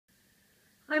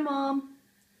Hi Mom,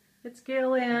 it's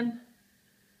Gail Ann.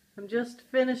 I'm just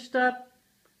finished up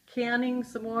canning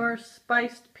some more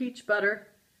spiced peach butter.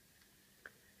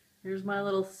 Here's my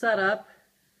little setup.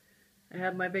 I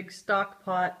have my big stock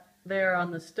pot there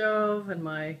on the stove and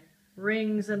my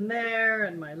rings in there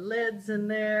and my lids in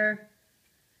there.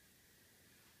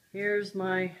 Here's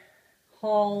my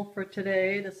haul for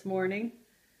today, this morning.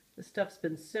 This stuff's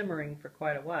been simmering for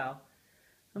quite a while.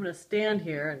 I'm going to stand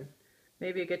here and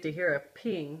maybe I get to hear a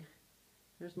ping.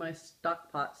 There's my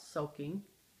stock pot soaking.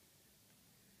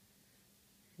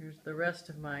 Here's the rest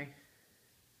of my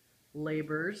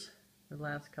labors the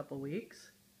last couple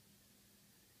weeks.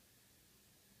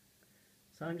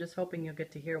 So I'm just hoping you'll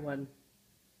get to hear one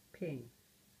ping.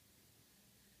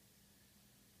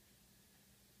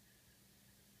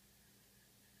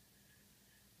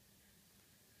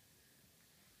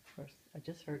 Of course, I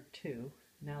just heard two.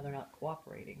 Now they're not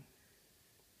cooperating.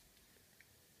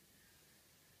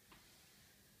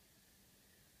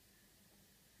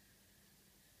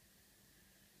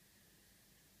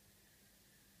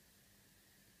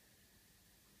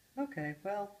 Okay,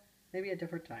 well, maybe a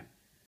different time.